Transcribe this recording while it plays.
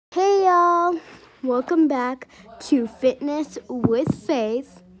Welcome back to Fitness with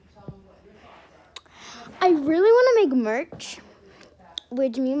Faith. I really want to make merch,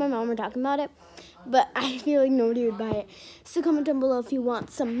 which me and my mom were talking about it, but I feel like nobody would buy it. So comment down below if you want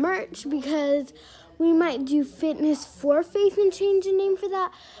some merch, because we might do Fitness for Faith and change the name for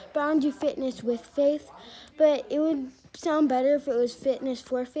that, but I want to do Fitness with Faith. But it would sound better if it was Fitness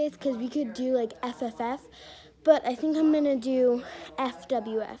for Faith, because we could do like FFF, but I think I'm going to do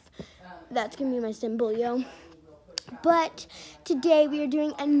FWF. That's going to be my symbol, yo. But today we are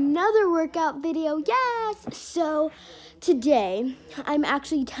doing another workout video, yes! So today I'm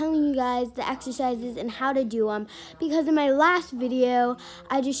actually telling you guys the exercises and how to do them, because in my last video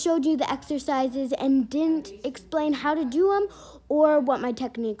I just showed you the exercises and didn't explain how to do them or what my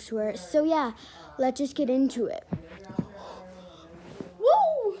techniques were. So yeah, let's just get into it.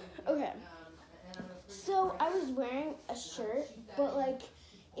 Woo! Okay. So I was wearing a shirt, but like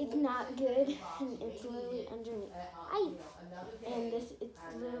it's not good, and it's literally underneath. And it's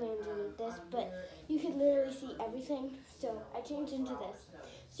literally underneath this, but you could literally see everything. So I changed into this.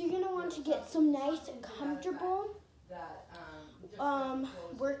 So you're gonna want to get some nice, comfortable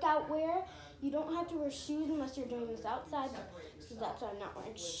workout wear. You don't have to wear shoes unless you're doing this outside. So that's why I'm not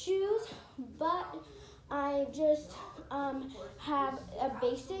wearing shoes. But I just have a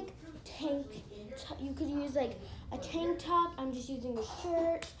basic tank. You could use like a tank top. I'm just using a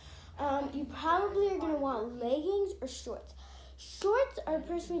shirt. You probably are going to want leggings or shorts. Shorts are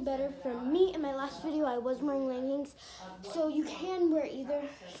personally better for me. In my last video, I was wearing leggings. So you can wear either.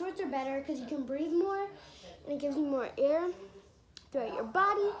 Shorts are better because you can breathe more and it gives you more air throughout your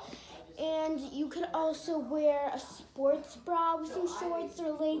body. And you could also wear a sports bra with some shorts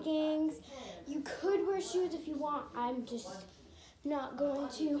or leggings. You could wear shoes if you want. I'm just not going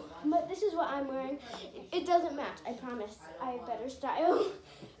to, but this is what I'm wearing. It doesn't match, I promise. I have better style.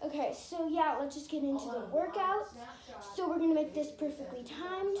 Okay, so yeah, let's just get into the workout. So we're gonna make this perfectly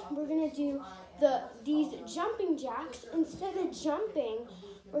timed. We're gonna do these jumping jacks. Instead of jumping,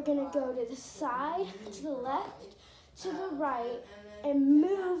 we're gonna go to the side, to the left, to the right, and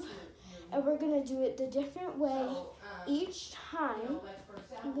move. And we're gonna do it the different way each time.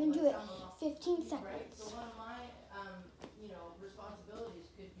 I'm gonna do it 15 seconds. Responsibilities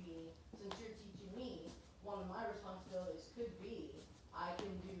could be, since you're teaching me, one of my responsibilities could be, I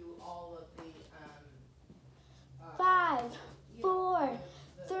can do all of the 5, 4,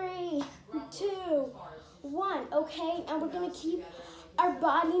 3, 2, 1. Okay, and we're gonna keep our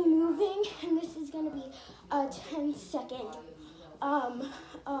body moving, and this is gonna be a 10-second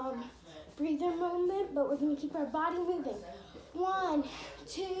breather moment, but we're gonna keep our body moving. 1,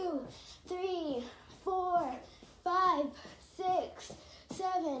 2, 3, 4, 5, 6,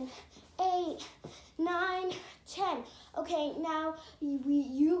 7, 8, 9, 10. Okay, now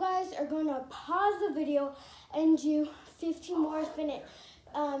you guys are going to pause the video and do 15 more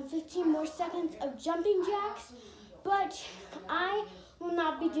seconds of jumping jacks. But I will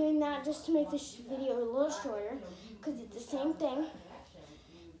not be doing that, just to make this video a little shorter, because it's the same thing.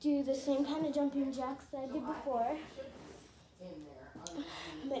 Do the same kind of jumping jacks that I did before.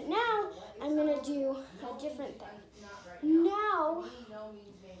 But now I'm going to do a different thing. Now,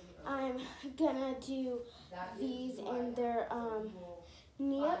 I'm gonna do these in their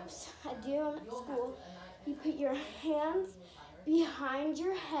knee-ups. I do them at school. You put your hands behind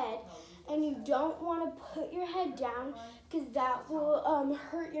your head, and you don't want to put your head down because that will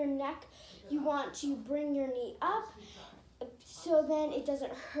hurt your neck. You want to bring your knee up so then it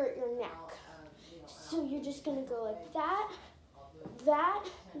doesn't hurt your neck. So you're just gonna go like that, that,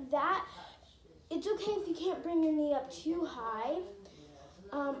 that. It's okay if you can't bring your knee up too high.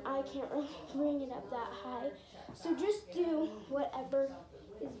 I can't really bring it up that high. So just do whatever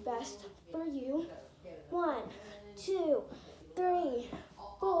is best for you. 1, 2, 3,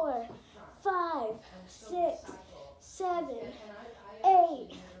 4, 5, 6, 7,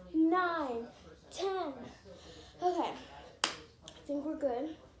 8, 9, 10. Okay, I think we're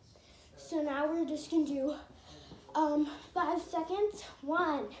good. So now we're just gonna do 5 seconds.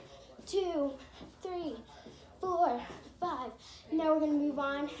 1, 2, 3, 4, 5. Now we're going to move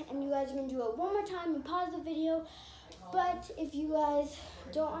on, and you guys are going to do it one more time and pause the video. But if you guys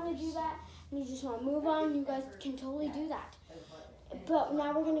don't want to do that and you just want to move on, you guys can totally do that. But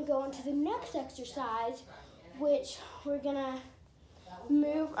now we're going to go into the next exercise, which we're going to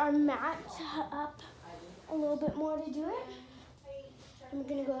move our mat up a little bit more to do it. And we're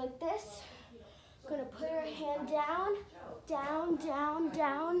going to go like this. We're going to put our hand down, down, down,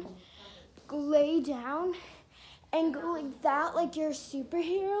 down. Lay down and go like that, like you're a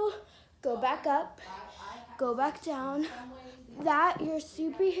superhero. Go back up, go back down. That, you're a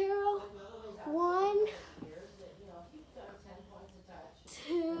superhero. 1,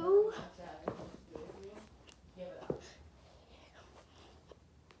 2,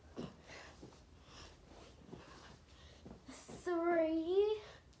 3,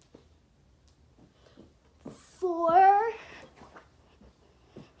 4,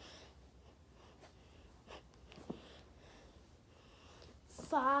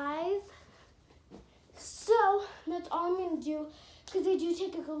 5. So that's all I'm going to do because they do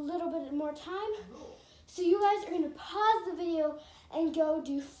take a little bit more time. So you guys are going to pause the video and go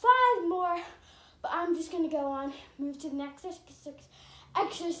do 5 more. But I'm just going to go on, move to the next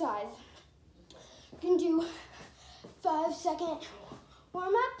exercise. You can do 5-second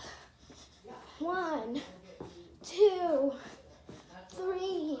warm up. 1, 2,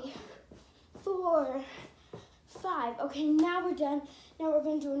 3, 4, 5. Okay, now we're done. Now we're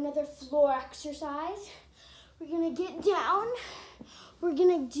going to do another floor exercise. We're going to get down. We're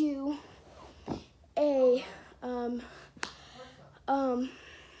going to do a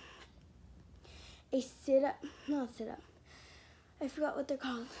sit-up, not sit-up. I forgot what they're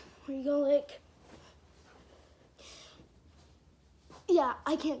called. Where you go like, yeah,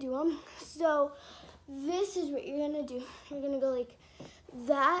 I can't do them. So this is what you're going to do. You're going to go like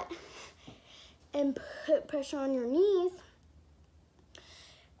that and put pressure on your knees.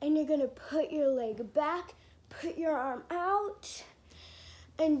 And you're going to put your leg back, put your arm out,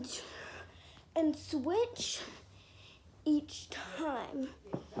 and switch each time.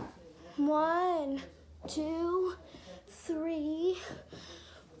 1, 2, 3,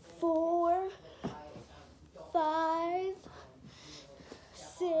 4, 5,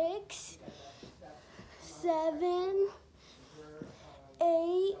 6, 7,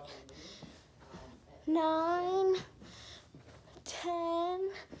 8, 9,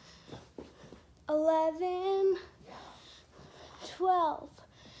 10, 11, 12.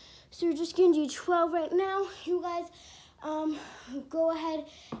 So we're just gonna do 12 right now. You guys, go ahead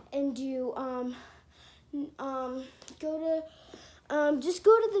and do, just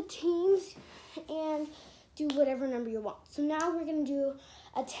go to the teams and do whatever number you want. So now we're gonna do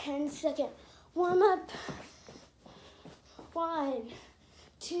a 10-second warm up. 1,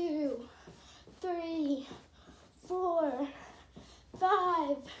 2, 3, 4,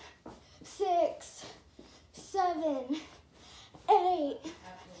 5, 6, 7, 8,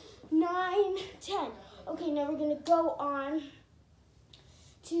 9, 10. Okay, now we're gonna go on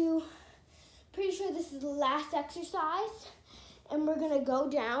to, pretty sure this is the last exercise, and we're gonna go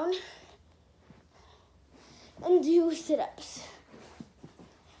down and do sit-ups.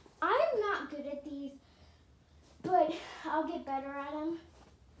 I'm not good at these, but I'll get better at them.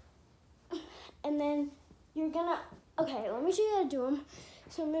 And then you're gonna, okay, let me show you how to do them.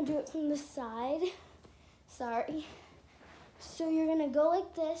 So I'm gonna do it from the side. Sorry. So you're gonna go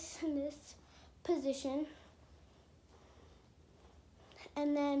like this in this position.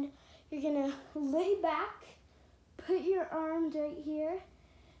 And then you're gonna lay back, put your arms right here.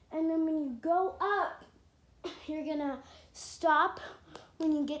 And then when you go up, you're gonna stop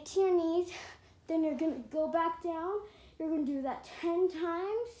when you get to your knees. Then you're gonna go back down. You're gonna do that 10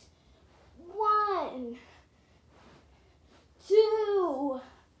 times. 1, 2,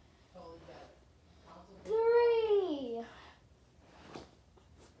 3,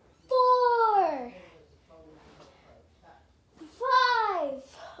 4,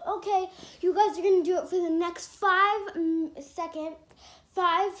 5. Okay, you guys are gonna do it for the next 5 seconds,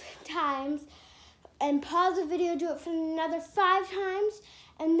 5 times, and pause the video, do it for another 5 times,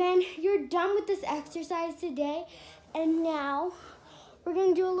 and then you're done with this exercise today. And now we're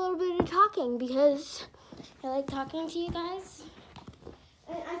gonna do a little bit of talking because I like talking to you guys.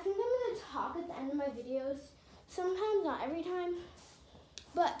 And I think I'm gonna talk at the end of my videos. Sometimes, not every time.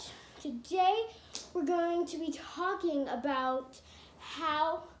 But today we're going to be talking about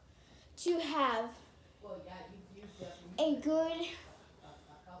how to have a good,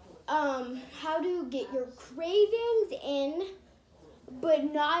 how to get your cravings in, but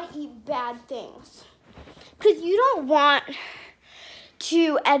not eat bad things. Because you don't want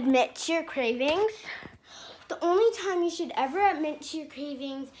to admit to your cravings. The only time you should ever admit to your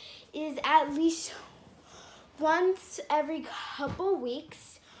cravings is at least once every couple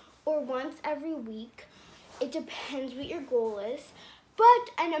weeks or once every week. It depends what your goal is.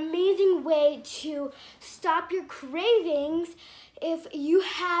 But an amazing way to stop your cravings, if you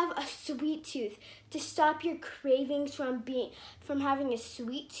have a sweet tooth, to stop your cravings from having a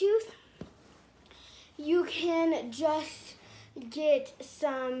sweet tooth, you can just get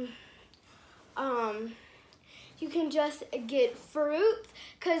some, you can just get fruits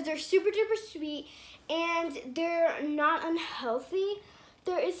because they're super duper sweet and they're not unhealthy.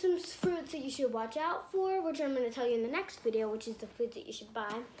 there is some fruits that you should watch out for, which I'm going to tell you in the next video, which is the foods that you should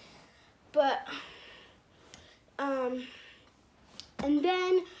buy. But, and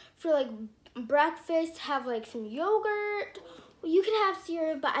then for like breakfast, have like some yogurt. Well, you could have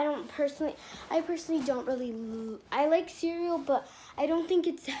cereal, but I personally don't really, I like cereal, but I don't think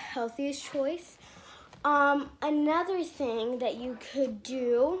it's the healthiest choice. Another thing that you could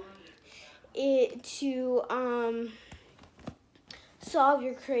do is to solve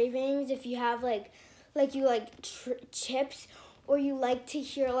your cravings if you have like you like chips, or you like to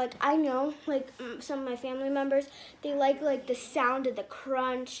hear, like I know like some of my family members, they like the sound of the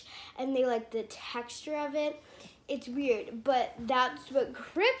crunch and they like the texture of it. It's weird, but that's what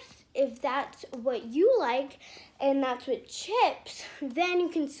Crips, if that's what you like and that's what chips, then you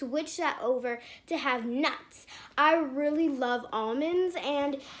can switch that over to have nuts. I really love almonds,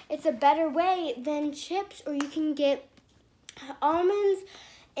 and it's a better way than chips, or you can get almonds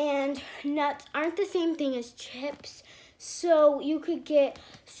and nuts aren't the same thing as chips. So you could get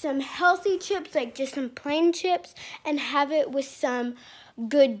some healthy chips, like just some plain chips, and have it with some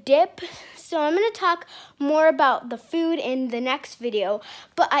good dip. So I'm going to talk more about the food in the next video,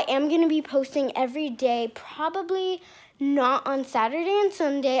 but I am going to be posting every day, probably not on Saturday and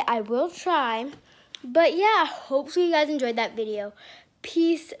Sunday. I will try. But yeah, hopefully you guys enjoyed that video.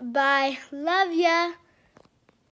 Peace, bye, love ya.